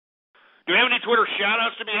Do we have any Twitter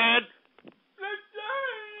shout-outs to be had?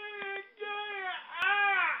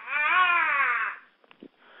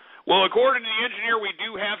 Well, according to the engineer, we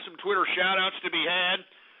do have some Twitter shout-outs to be had.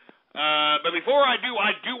 But before I do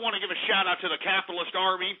want to give a shout-out to the Capitalist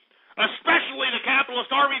Army, especially the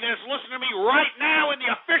Capitalist Army that's listening to me right now in the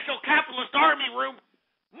official Capitalist Army room.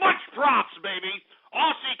 Much props, baby.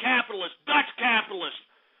 Aussie capitalist, Dutch capitalist.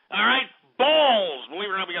 All right? Balls. Believe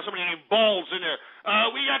it or not, we got somebody named Balls in there.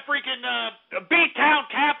 We got freaking B-Town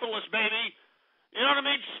capitalist, baby. You know what I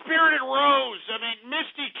mean? Spirited Rose. I mean,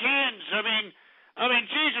 Misty Kins. I mean,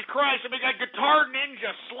 Jesus Christ. I mean, got Guitar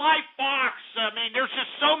Ninja, Sly Fox. I mean, there's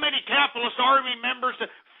just so many Capitalist Army members.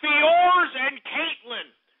 Fiors and Caitlin.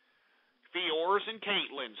 Fiors and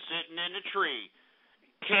Caitlin sitting in a tree.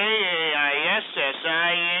 Kaissing.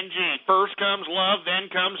 First comes love, then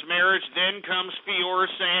comes marriage, then comes Fior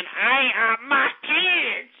saying, I am my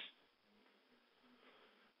kids.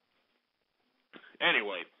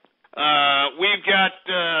 Anyway, we got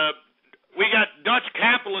Dutch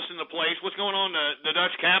capitalists in the place. What's going on, the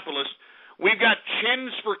Dutch capitalists? We've got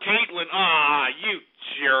chins for Caitlin. Ah, you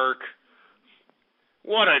jerk.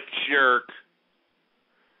 What a jerk.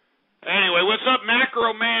 Anyway, what's up,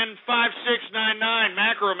 Macroman5699,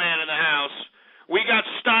 Macroman in the house. We got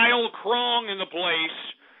Style Krong in the place,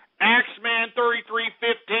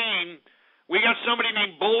 Axeman3315. We got somebody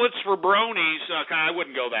named Bullets for Bronies. I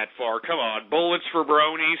wouldn't go that far. Come on, Bullets for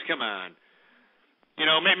Bronies, come on. You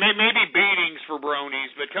know, maybe beatings for Bronies,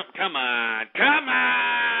 but come on.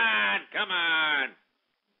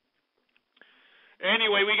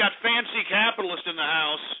 Anyway, we got Fancy Capitalist in the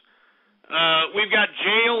house. We've got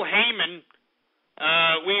Jail Heyman.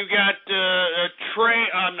 We've got Trey.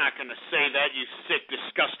 I'm not going to say that, you sick,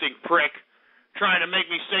 disgusting prick. Trying to make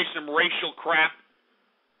me say some racial crap.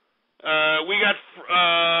 We got,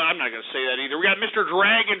 I'm not going to say that either. We got Mr.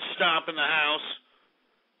 Dragon Stomp in the house.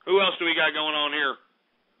 Who else do we got going on here?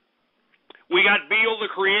 We got Beal the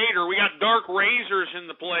Creator. We got DarkRazorZ in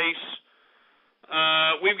the place.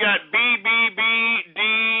 We've got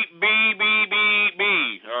BBBDBBBB.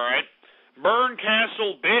 All right.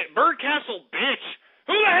 Burncastle bitch.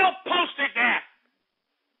 Who the hell posted that?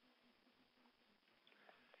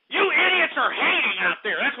 You idiots are hating out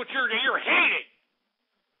there. That's what you're hating.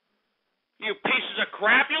 You pieces of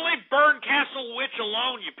crap. You leave Burncastle Witch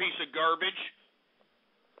alone, you piece of garbage.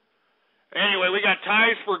 Anyway, we got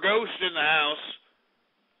Ties for Ghost in the house.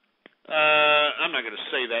 I'm not going to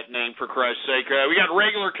say that name for Christ's sake. We got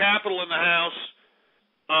Regular Capital in the house.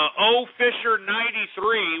 O Fisher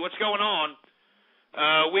 93. What's going on?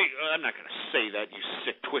 I'm not going to say that, you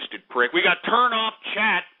sick, twisted prick. We got Turn Off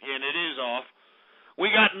Chat, and it is off. We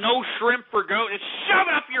got No Shrimp for Goat. It's shove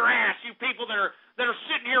it up your ass, you people that are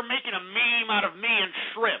sitting here making a meme out of me and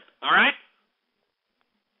shrimp. All right?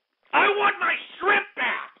 I want my shrimp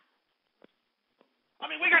back. I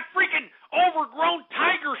mean, we got freaking overgrown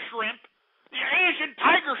tiger shrimp, the Asian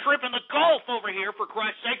tiger shrimp in the Gulf over here, for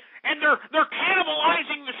Christ's sake, and they're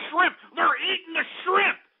cannibalizing the shrimp. They're eating the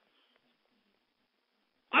shrimp.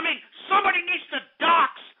 I mean, somebody needs to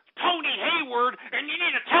dox Tony Hayward, and you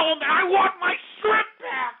need to tell him that I want my shrimp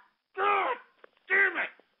back. God damn it.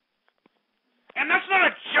 And that's not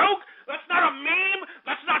a joke. That's not a meme.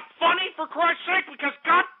 That's not funny, for Christ's sake, because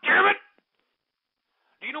God damn it.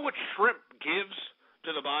 Do you know what shrimp gives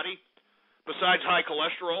to the body besides high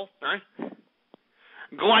cholesterol? All right?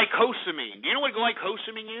 Glycosamine. Do you know what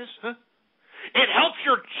glycosamine is? Huh? It helps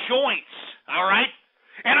your joints, all right?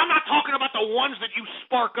 And I'm not talking about the ones that you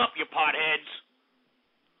spark up, you potheads.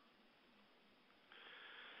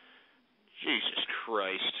 Jesus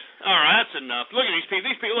Christ. All right, that's enough. Look at these people.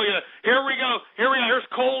 Look at that. Here we go. Here's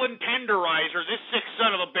Colon Tenderizer, this sick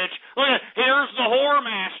son of a bitch. Look at that. Here's the Whore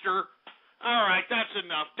Master. All right, that's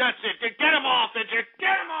enough. That's it. Get him off, Get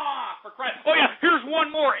him off, for Christ. Oh, yeah, here's one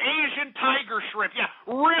more. Asian tiger shrimp. Yeah,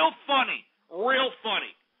 real funny.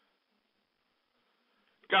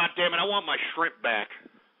 God damn it, I want my shrimp back.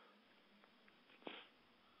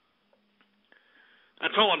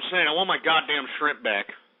 That's all I'm saying. I want my goddamn shrimp back.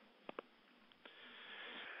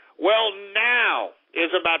 Well, now is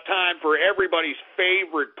about time for everybody's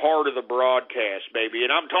favorite part of the broadcast, baby,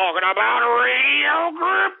 and I'm talking about Radio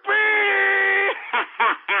Graffiti.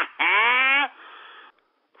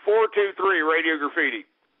 423 Radio Graffiti.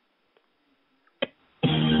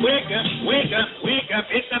 Wake up,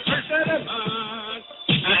 it's the first of the month.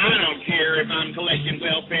 I don't care if I'm collecting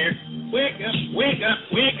welfare. Wake up,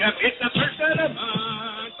 it's the first of the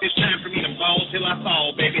month. It's time for me to ball till I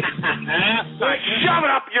fall, baby. Shove it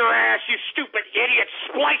up your ass, you stupid idiot,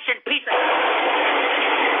 splicing piece of...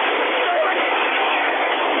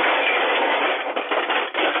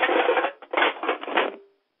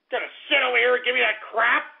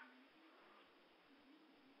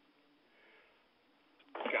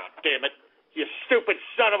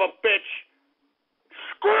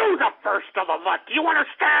 month. Do you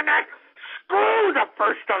understand that? Screw the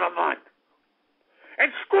first of the month. And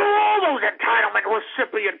screw all those entitlement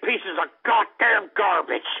recipient pieces of goddamn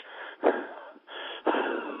garbage.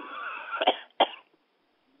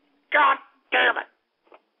 God damn it.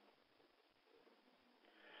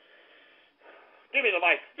 Give me the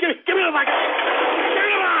mic. Give me the mic. Give me the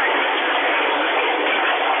mic.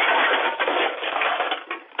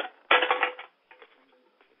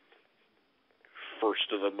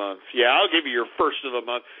 First of the month. Yeah, I'll give you your first of the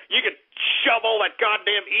month. You can shove all that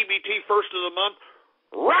goddamn EBT first of the month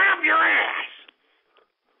right up your ass.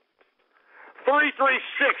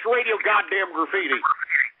 336 Radio Goddamn Graffiti.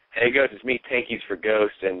 Hey, Ghost, it's me, Tankies for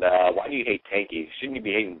Ghost, and why do you hate Tankies? Shouldn't you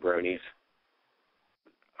be hating bronies?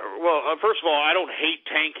 Well, first of all, I don't hate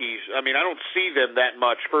tankies. I mean, I don't see them that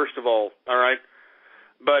much, first of all right?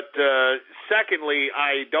 But secondly,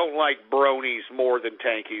 I don't like bronies more than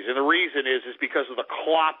tankies. And the reason is because of the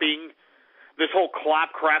clopping, this whole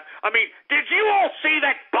clop crap. I mean, did you all see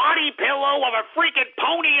that body pillow of a freaking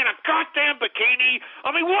pony in a goddamn bikini? I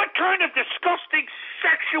mean, what kind of disgusting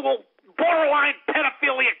sexual borderline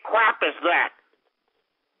pedophilic crap is that?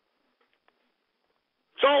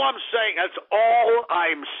 That's all I'm saying. That's all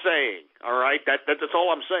I'm saying. All right? That's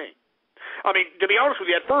all I'm saying. I mean, to be honest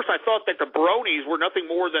with you, at first I thought that the bronies were nothing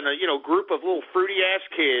more than a group of little fruity-ass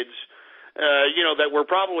kids, that were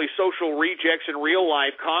probably social rejects in real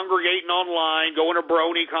life, congregating online, going to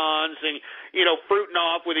brony cons and, fruiting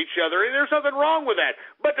off with each other. And there's nothing wrong with that.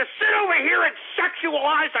 But to sit over here and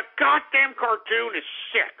sexualize a goddamn cartoon is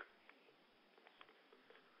sick.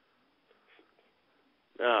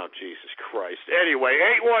 Oh, Jesus Christ. Anyway,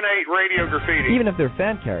 818 Radio Graffiti. Even if they're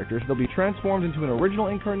fan characters, they'll be transformed into an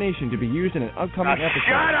original incarnation to be used in an upcoming episode.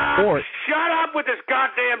 Shut up! Shut up with this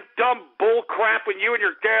goddamn dumb bull crap and you and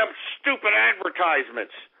your damn stupid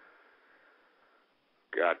advertisements.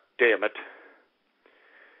 God damn it.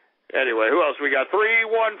 Anyway, who else we got?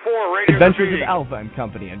 314 Radio Adventures Graffiti. of Alpha and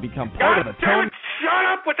Company and become part of a damn it, shut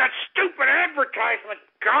up with that stupid advertisement.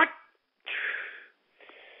 God.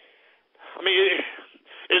 I mean...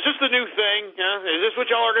 Is this the new thing? Is this what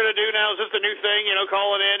y'all are going to do now? Is this the new thing,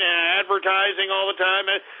 calling in and advertising all the time?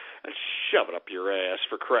 Shove it up your ass,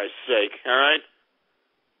 for Christ's sake, all right?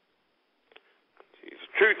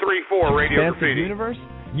 234 Radio Graffiti. Universe?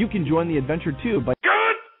 You can join the adventure, too, by...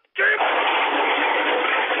 God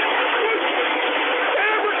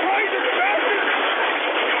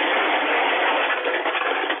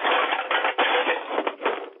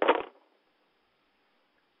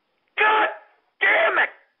damn it!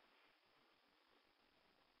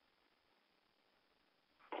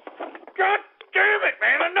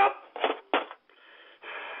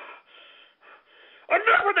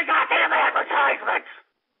 Enough with the goddamn advertisements!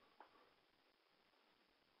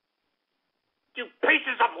 You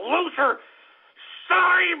pieces of looser,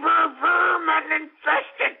 cyber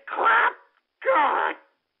vermin-infested crap! God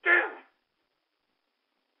damn it!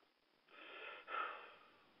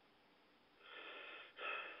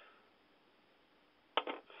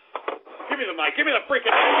 Give me the mic. Give me the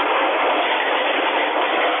freaking mic.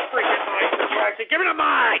 Give me the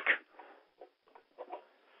mic!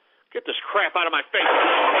 Get this crap out of my face.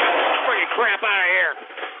 Freaking crap out of here.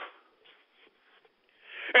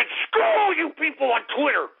 And screw all you people on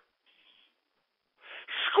Twitter.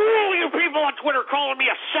 Screw all you people on Twitter calling me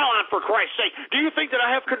a sellout, for Christ's sake. Do you think that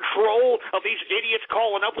I have control of these idiots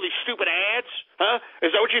calling up with these stupid ads? Huh?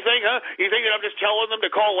 Is that what you think, huh? You think that I'm just telling them to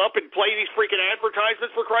call up and play these freaking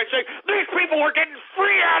advertisements, for Christ's sake? These people are getting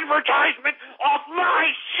free advertisement off my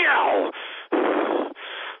show.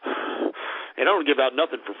 And I don't give out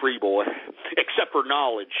nothing for free, boy, except for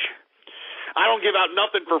knowledge. I don't give out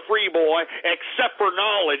nothing for free, boy, except for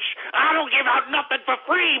knowledge. I don't give out nothing for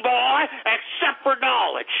free, boy, except for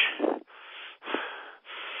knowledge.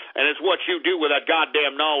 And it's what you do with that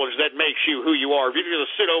goddamn knowledge that makes you who you are. If you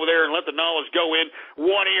just sit over there and let the knowledge go in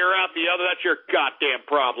one ear out the other, that's your goddamn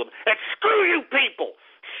problem. And screw you people.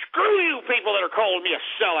 Screw you people that are calling me a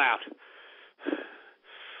sellout.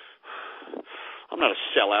 I'm not a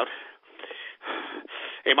sellout.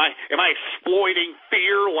 Am I exploiting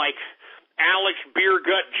fear like Alex Beer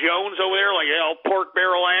Gut Jones over there, like pork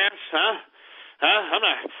barrel ass, huh? I'm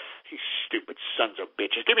not. You stupid sons of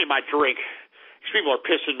bitches. Give me my drink. These people are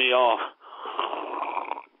pissing me off.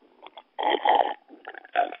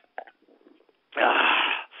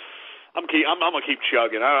 I'm gonna keep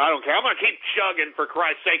chugging. I don't care. I'm gonna keep chugging, for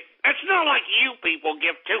Christ's sake. It's not like you people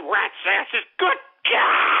give two rats' asses. Good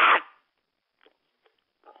God!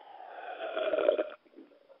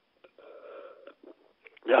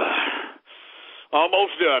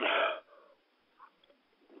 Almost done.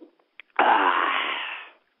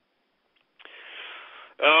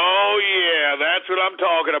 Oh, yeah, that's what I'm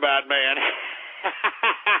talking about, man.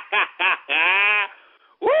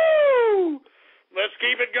 Woo! Let's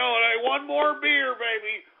keep it going. Hey, one more beer,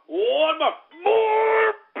 baby. One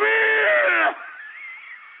more beer!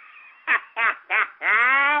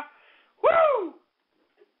 Woo!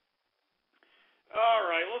 All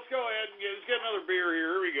right, let's go ahead and let's get another beer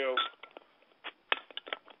here. Here we go.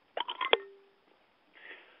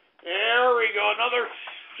 There we go. Another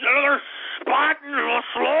Spaten,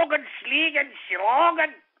 slogan, slogan.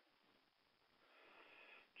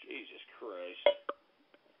 Jesus Christ.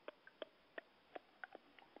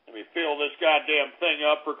 Let me fill this goddamn thing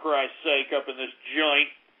up, for Christ's sake, up in this joint.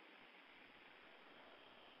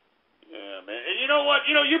 Yeah, man. And you know what?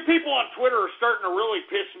 You know, you people on Twitter are starting to really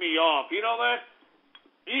piss me off. You know that?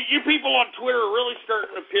 You people on Twitter are really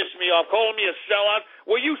starting to piss me off, calling me a sellout.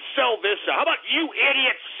 Well, you sell this out. How about you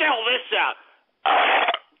idiots sell this out?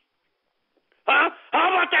 Huh? How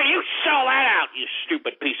about that? You sell that out, you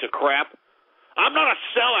stupid piece of crap. I'm not a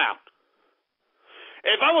sellout.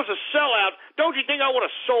 If I was a sellout, don't you think I would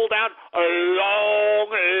have sold out a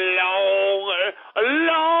long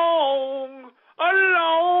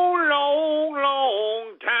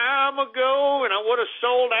time ago, and I would have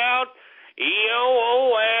sold out EOSs.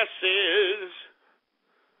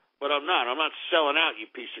 But I'm not. I'm not selling out, you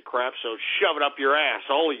piece of crap, so shove it up your ass,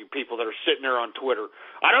 all of you people that are sitting there on Twitter.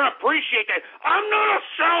 I don't appreciate that. I'm not a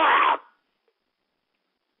sellout.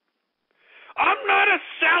 I'm not a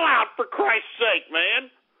sellout, for Christ's sake,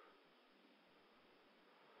 man.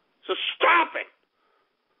 So stop it.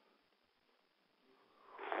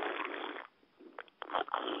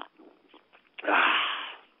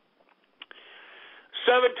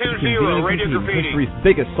 $720 Radio Graffiti. History's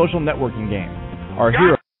biggest social networking game. Our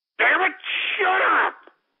hero. Damn it! Shut up.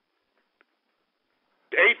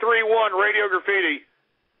 831 Radio Graffiti.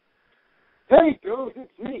 Hey, Ghost,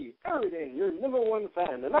 it's me, Eridan, your #1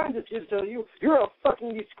 fan, and I'm just here to tell you, you're a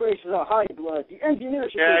fucking disgrace to the high blood. The engineer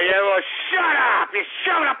should... Yeah, well, shut up! You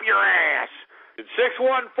shut up your ass! It's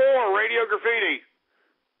 614 Radio Graffiti.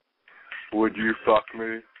 Would you fuck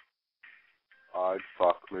me? I'd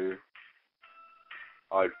fuck me.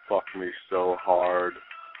 I'd fuck me so hard.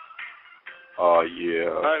 Oh,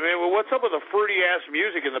 yeah. Well, what's up with the fruity-ass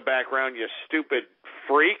music in the background, you stupid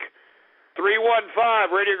freak?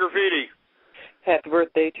 315 Radio Graffiti. Happy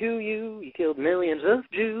birthday to you. You killed millions of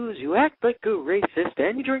Jews. You act like a racist,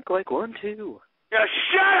 and you drink like one, too. Now,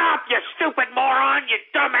 shut up, you stupid moron, you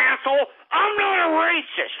dumb asshole. I'm not a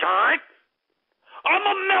racist, all right? I'm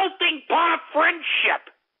a melting pot of friendship.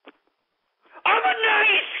 I'm a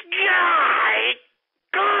nice guy.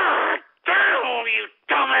 God damn, you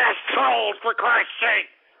dumbass trolls, for Christ's sake.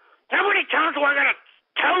 How many times do I gotta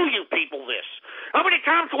tell you people this? How many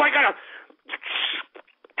times do I gotta...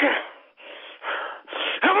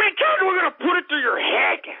 How many times are we going to put it through your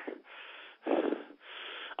head?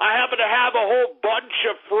 I happen to have a whole bunch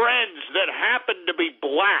of friends that happen to be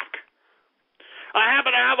black. I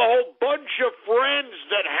happen to have a whole bunch of friends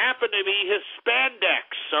that happen to be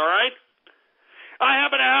Hispanics, all right? I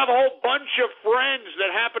happen to have a whole bunch of friends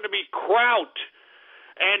that happen to be Kraut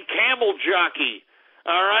and Camel Jockey.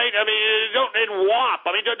 All right? I mean, and WAP.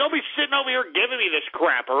 I mean, don't be sitting over here giving me this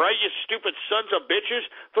crap, all right, you stupid sons of bitches?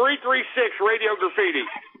 336 Radio Graffiti.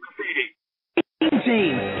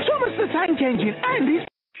 So much the time changing, and these...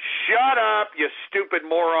 Shut up, you stupid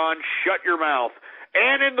moron. Shut your mouth.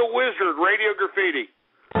 And in the Wizard, Radio Graffiti.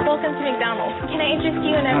 Welcome to McDonald's. Can I interest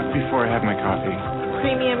you in a... Not before I have my coffee.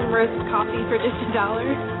 Premium roast coffee for just $1?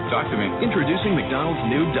 Talk to me. Introducing McDonald's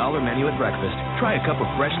new $1 menu at breakfast. Try a cup of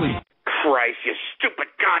freshly... Christ, you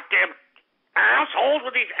stupid goddamn assholes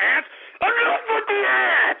with these ads. Enough with the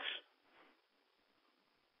ads!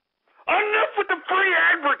 Enough with the free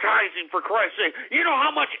advertising, for Christ's sake. You know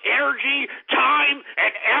how much energy, time,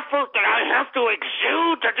 and effort that I have to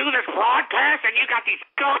exude to do this broadcast, and you got these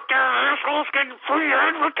goddamn assholes getting free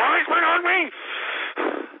advertisement on me?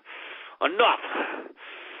 Enough.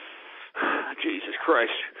 Jesus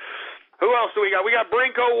Christ. Who else do we got? We got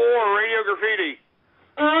Brinko War, Radio Graffiti.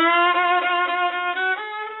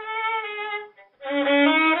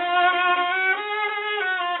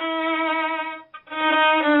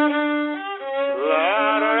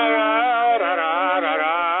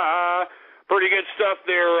 Pretty good stuff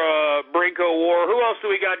there, Brinko War. Who else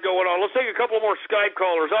do we got going on? Let's take a couple more Skype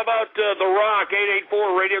callers. How about The Rock,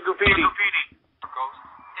 884 Radio Graffiti?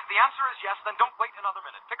 If the answer is yes, then don't wait another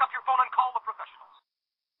minute. Pick up your phone and call the professionals.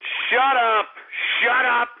 Shut up! Shut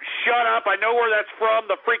up! Shut up! I know where that's from,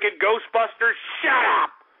 the freaking Ghostbusters. Shut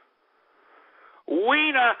up!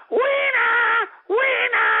 Weena! Weena!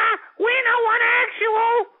 Weena! Weena, one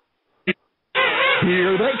actual!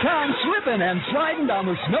 Here they come, slipping and sliding down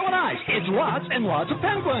the snow and ice. It's lots and lots of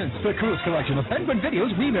penguins. The coolest collection of penguin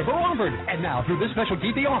videos we've ever offered. And now, through this special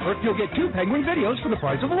geeky offer, you'll get 2 penguin videos for the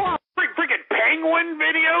price of 1. Freaking penguin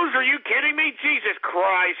videos? Are you kidding me? Jesus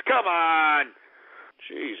Christ, come on.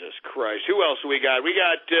 Jesus Christ. Who else we got? We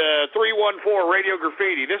got 314 Radio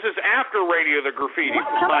Graffiti. This is after Radio the Graffiti.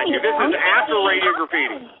 Mind you, this is after Radio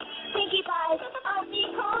Graffiti. Pinkie Pie, on the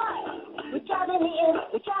car. We're driving in,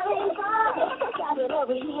 we're driving car. We're driving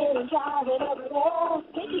over here and driving over there.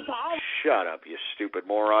 Pinkie Pie. Shut up, you stupid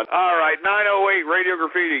moron. All right, 908 Radio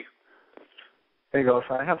Graffiti. Hey, Ghost,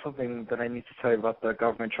 I have something that I need to tell you about the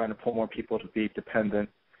government trying to pull more people to be dependent.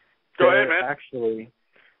 Go ahead, man.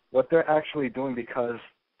 What they're actually doing, because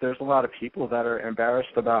there's a lot of people that are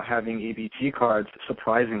embarrassed about having EBT cards,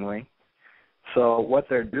 surprisingly. So what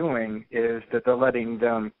they're doing is that they're letting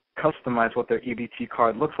them customize what their EBT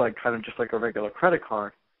card looks like, kind of just like a regular credit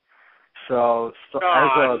card. No,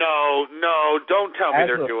 don't tell me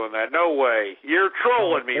they're doing that. No way. You're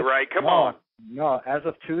trolling me, right? Come on. No, as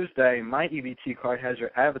of Tuesday, my EBT card has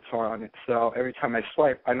your avatar on it, so every time I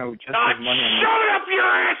swipe, I know just as money on it. Shut up your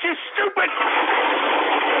ass, you stupid!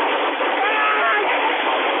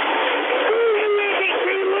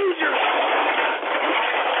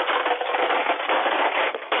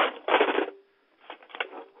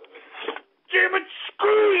 Damn it,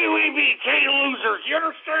 screw you, EBT losers! You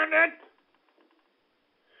understand that?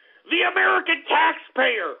 The American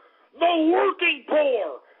taxpayer, the working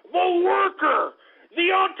poor, the worker,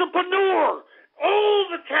 the entrepreneur, all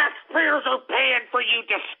the taxpayers are paying for you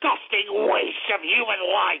disgusting waste of human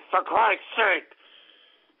life, for Christ's sake.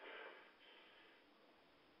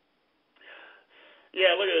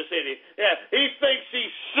 Yeah, look at this idiot. Yeah, he thinks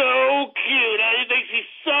he's so cute. He thinks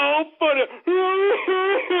he's so funny.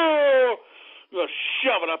 Just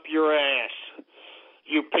shove it up your ass,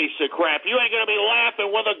 you piece of crap. You ain't going to be laughing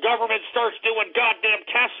when the government starts doing goddamn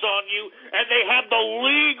tests on you, and they have the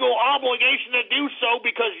legal obligation to do so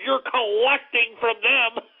because you're collecting from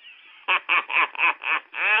them.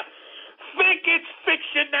 Think it's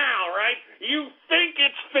fiction now, right? You think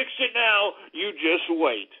it's fiction now. You just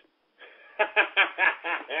wait.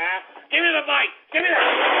 Give me the mic. Give me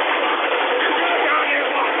that.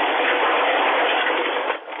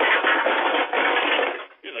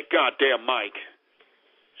 Give me the goddamn mic.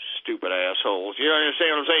 Stupid assholes. You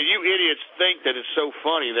understand what I'm saying? You idiots think that it's so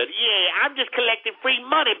funny that, yeah, I'm just collecting free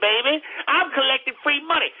money, baby. I'm collecting free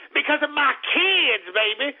money because of my kids,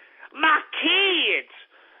 baby. My kids.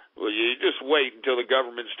 Well, you just wait until the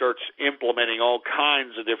government starts implementing all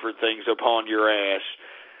kinds of different things upon your ass.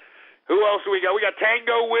 Who else do we got? We got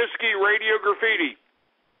Tango Whiskey, Radio Graffiti.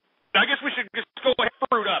 I guess we should just go ahead and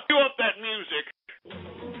fruit up. Do up that music.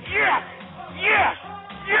 Yes! Yes!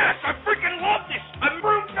 Yes! I freaking love this! I'm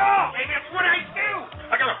fruit up! Maybe that's what I do!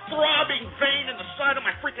 I got a throbbing vein in the side of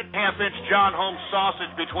my freaking half-inch John Holmes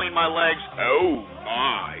sausage between my legs. Oh,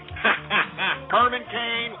 my. Herman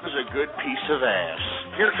Cain was a good piece of ass.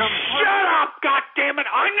 Here comes... Shut up, goddammit!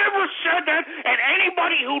 I never said that, and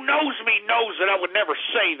anybody who knows me knows that I would never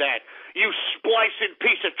say that. You splicing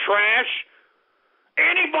piece of trash.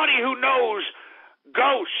 Anybody who knows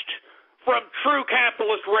Ghost from True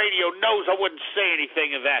Capitalist Radio knows I wouldn't say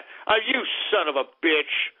anything of that. You son of a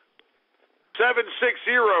bitch. 760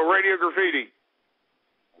 Radio Graffiti.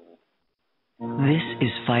 This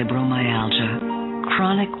is fibromyalgia,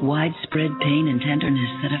 chronic, widespread pain and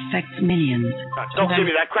tenderness that affects millions. Don't give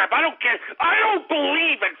me that crap. I don't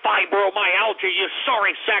believe in fibromyalgia, you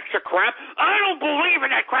sorry sacks of crap. I don't believe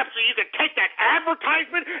in that crap, so you can take that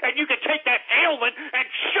advertisement and you can take that ailment and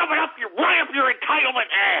shove it right up your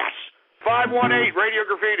entitlement ass. 518 Radio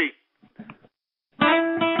Graffiti.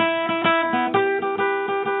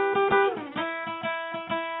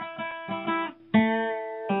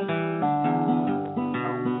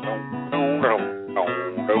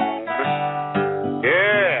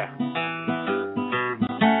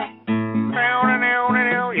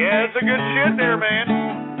 Yeah, it's a good shit there, man.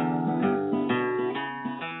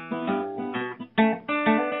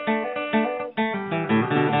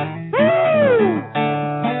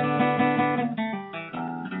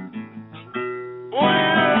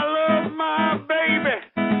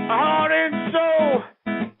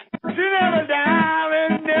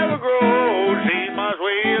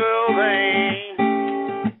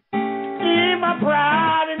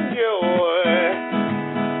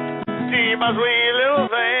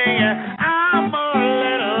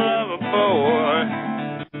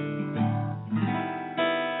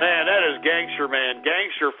 Man.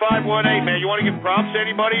 Gangster 518, man. You want to give props to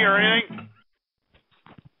anybody or anything?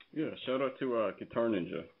 Yeah, shout out to Guitar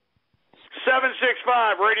Ninja.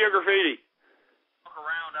 765 Radio Graffiti.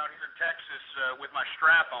 around out here in Texas with my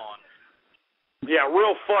strap on. Yeah,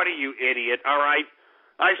 real funny, you idiot, all right?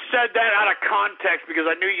 I said that out of context because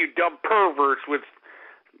I knew you dumb perverts with...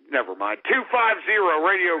 Never mind. 250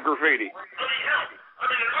 Radio Graffiti. I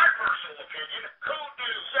mean, in my personal opinion, Code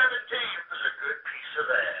New 17 is a good piece of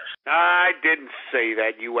ass. I didn't say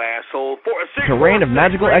that, you asshole. A random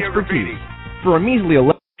magical expertise. For a measly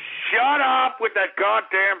 11... Shut up with that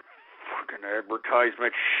goddamn fucking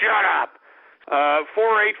advertisement. Shut up.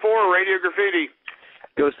 484 Radio Graffiti.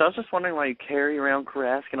 Ghost, I was just wondering why you carry around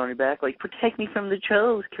Karaskin on your back. Like, protect me from the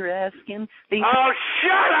trolls, Karaskin. Oh,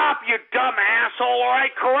 shut up, you dumb asshole, all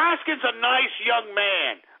right? Karaskin's a nice young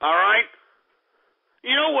man, all right?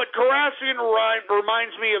 You know what, Karaskin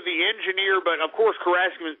reminds me of the engineer, but of course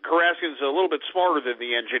Karaskin's a little bit smarter than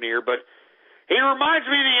the engineer, but he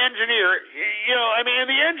reminds me of the engineer. You know, I mean,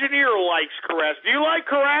 the engineer likes Karaskin. Do you like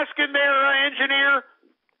Karaskin there, engineer?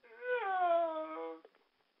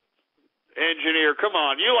 Engineer, come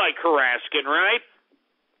on. You like Karaskin, right?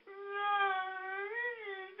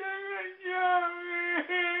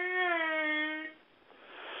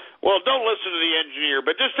 Well, don't listen to the engineer,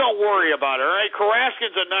 but just don't worry about it, all right?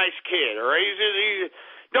 Karaskin's a nice kid, all right?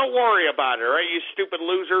 Don't worry about it, all right, you stupid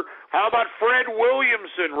loser? How about Fred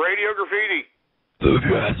Williamson, Radio Graffiti? Look,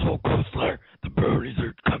 you asshole Coastler. The bronies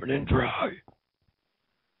are coming in dry.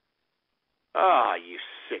 Ah, you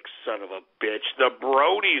sick son of a bitch. The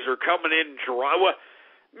bronies are coming in dry. Well,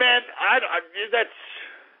 man, that's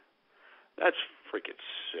freaking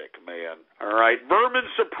sick, man. All right, Vermin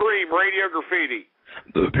Supreme, Radio Graffiti.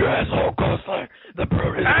 Look, you asshole Coastler. The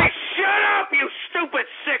bronies. Hey, shut up, you stupid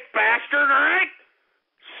sick bastard, all right?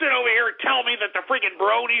 Sit over here and tell me that the freaking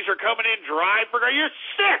bronies are coming in dry. You're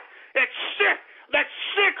sick. It's sick. That's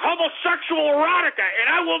sick homosexual erotica,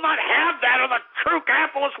 and I will not have that on the True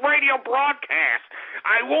Capitalist radio broadcast.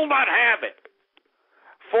 I will not have it.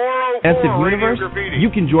 404 Radio Graffiti.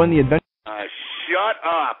 You can join the adventure. Shut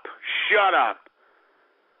up. Shut up.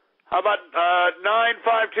 How about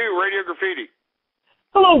 952 Radio Graffiti?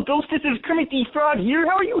 Hello, Ghost. This is Kermit the Frog here.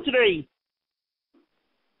 How are you today?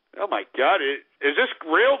 Oh, my God. Is this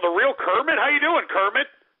real? The real Kermit? How you doing,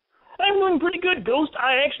 Kermit? I'm doing pretty good, Ghost.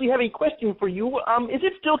 I actually have a question for you. Is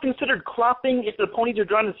it still considered clopping if the ponies are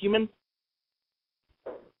drawn as human?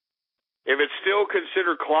 If it's still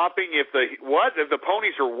considered clopping, if the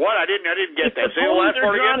ponies are what? I didn't get that. Say the last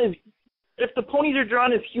part again. If the ponies are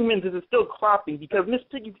drawn as humans, is it still clopping? Because Miss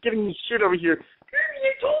Piggy's giving me shit over here.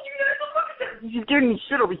 I told you that. Look at that. She's giving me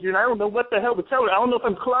shit over here, and I don't know what the hell to tell her. I don't know if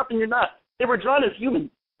I'm clopping or not. They were drawn as humans.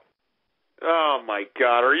 Oh, my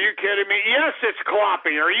God. Are you kidding me? Yes, it's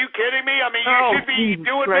clopping. Are you kidding me? I mean, you should be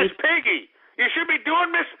doing Miss Piggy. You should be doing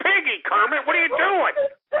Miss Piggy, Kermit. What are you doing?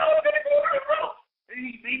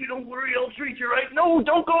 Hey, baby, don't worry. I'll treat you right. No,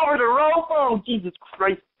 don't go over the rope. Oh, Jesus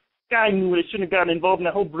Christ. I knew I shouldn't have gotten involved in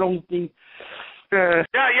that whole brony thing. Yeah,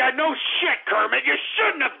 no shit, Kermit. You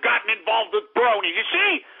shouldn't have gotten involved with bronies. You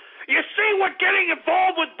see? You see what getting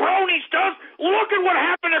involved with bronies does? Look at what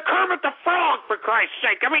happened to Kermit the Frog, for Christ's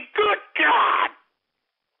sake. I mean, good God.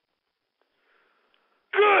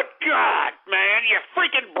 Good God, man. You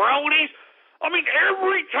freaking bronies. I mean,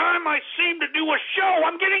 every time I seem to do a show,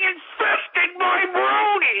 I'm getting infested by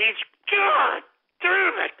bronies. God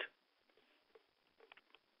damn it.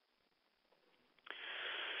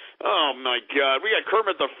 Oh, my God. We got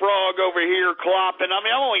Kermit the Frog over here clopping. I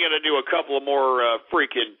mean, I'm only going to do a couple of more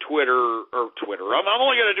freaking Twitter. I'm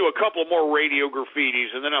only going to do a couple of more Radio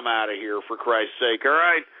Graffitis, and then I'm out of here, for Christ's sake, all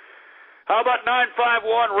right? How about 951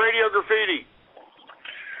 Radio Graffiti?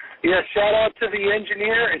 Yeah, shout out to the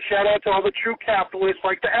engineer, and shout out to all the true capitalists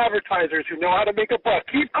like the advertisers who know how to make a buck.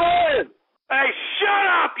 Keep going! Hey, shut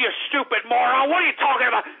up, you stupid moron. What are you talking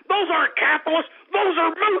about? Those aren't capitalists. Those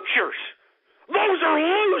are moochers. Those are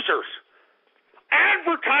losers.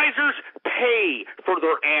 Advertisers pay for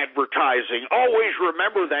their advertising. Always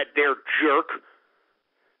remember that, there jerk.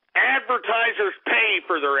 Advertisers pay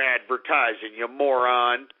for their advertising, you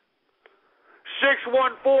moron.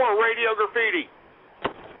 614 Radio Graffiti.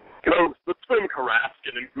 Ghost, let's swim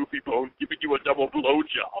Karaskin and Goofy Bones giving you a double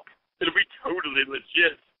blowjob. It'll be totally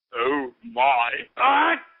legit. Oh, my.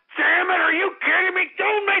 Damn it, are you kidding me?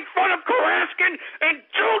 Don't make fun of Karaskin and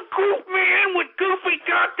don't group me in with Goofy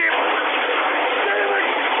goddamn... Damn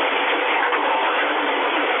it!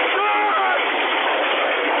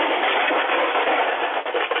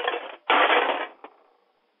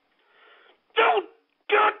 Don't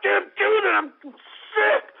goddamn do that! I'm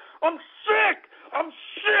sick! I'm sick! I'm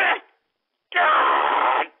sick!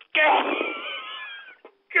 God!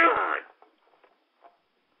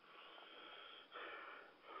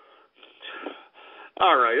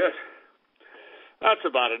 All right, that's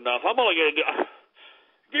about enough. I'm only going to do...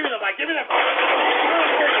 Give me the mic. Give me the mic.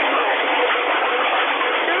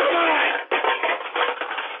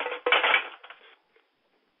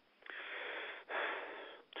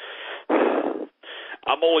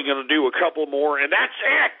 I'm only going to do a couple more, and that's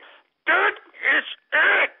it. That is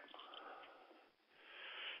it.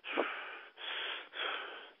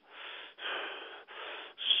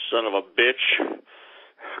 Son of a bitch.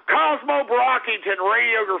 Cosmo Brockington,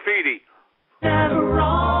 Radio Graffiti. Never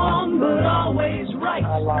wrong, but always right.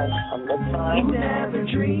 We never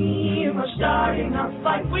dream of starting a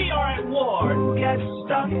fight. We are at war. Get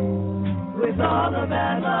stuck with all the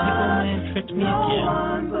bad luck. No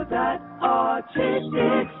one but that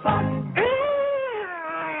autistic fuck.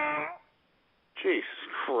 Jesus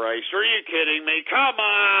Christ, are you kidding me? Come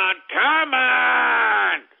on, come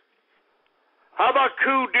on. How about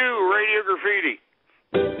Kudu, Radio Graffiti?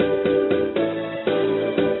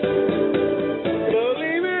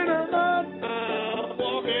 Believe it or not, I'm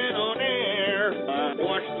walking on air. I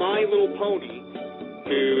watched My Little Pony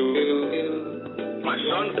to my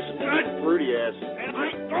son's good fruity ass, and I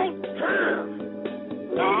don't care.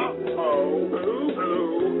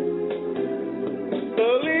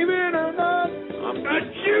 Believe it or not, I'm not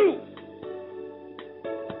you.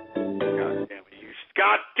 God damn it, you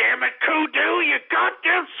goddamn it, Kudu, you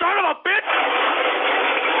goddamn son of a bitch!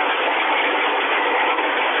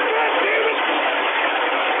 God damn it!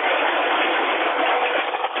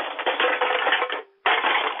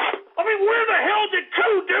 I mean, where the hell did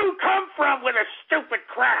Kudu come from with a stupid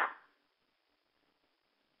crap?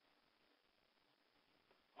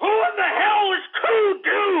 Who in the hell is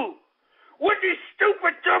Kudu with these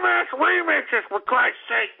stupid dumbass remixes, for Christ's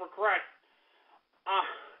sake, for Christ?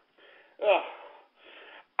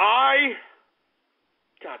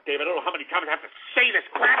 God damn it, I don't know how many times I have to say this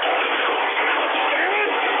crap.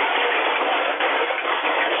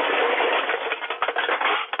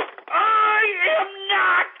 I am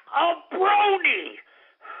not a brony.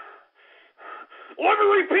 Let me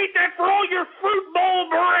repeat that for all your fruit bowl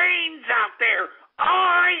brains out there.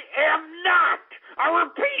 I am not, I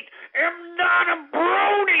repeat, am not a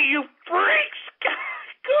brony, you freaks.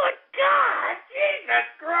 Good God, Jesus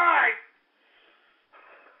Christ.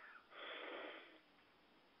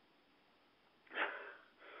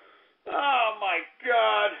 Oh, my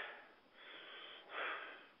God.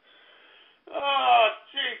 Oh,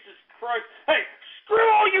 Jesus Christ. Hey,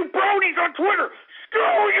 screw all you bronies on Twitter. Screw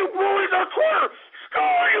all you bronies on Twitter. Screw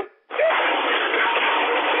all you...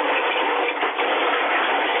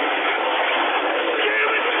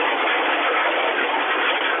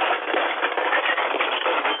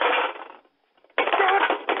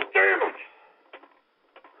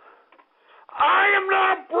 I am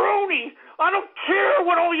not a brony. I don't care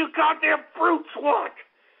what all you goddamn fruits want.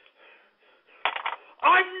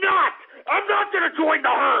 I'm not going to join the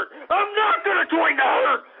herd. I'm not going to join the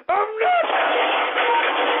herd. I'm not.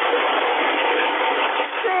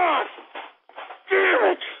 God damn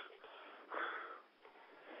it.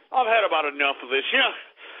 I've had about enough of this, you know.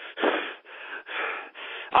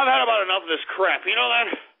 I've had about enough of this crap, you know that?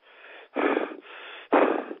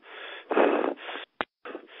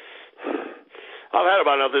 I've had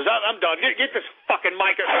about enough of this. I'm done. Get this fucking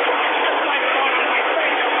mic. Get this microphone out of my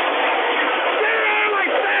face. Get it out of my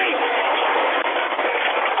face.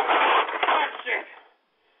 That's it.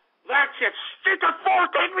 That's it. Stick a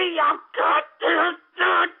fork in me, you goddamn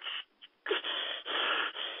nuts.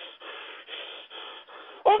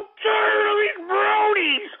 I'm tired of these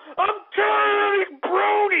bronies. I'm tired of these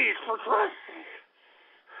bronies, for Christ's sake.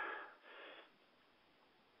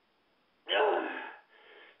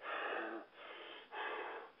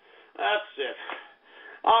 That's it.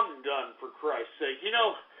 I'm done, for Christ's sake. You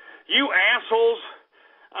know, you assholes,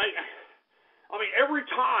 I mean, every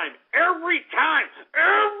time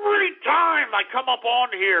I come up on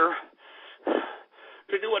here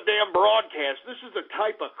to do a damn broadcast, this is the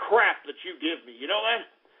type of crap that you give me. You know that?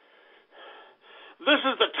 This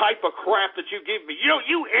is the type of crap that you give me. You know,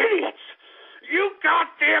 you idiots, you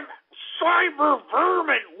goddamn cyber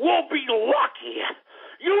vermin will be lucky.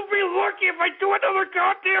 You'll be lucky if I do another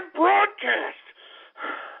goddamn broadcast.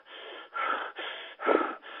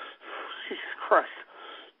 Jesus Christ.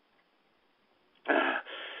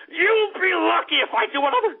 You'll be lucky if I do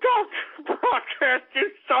another goddamn broadcast,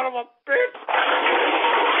 you son of a bitch.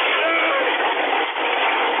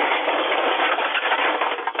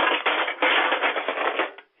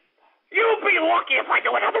 You'll be lucky if I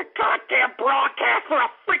do another goddamn broadcast for a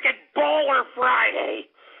freaking Baller Friday.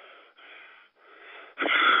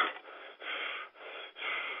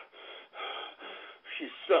 You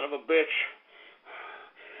son of a bitch.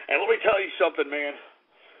 And let me tell you something, man.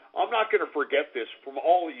 I'm not going to forget this from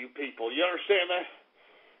all of you people. You understand that?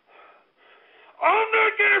 I'm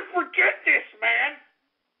not going to forget this, man.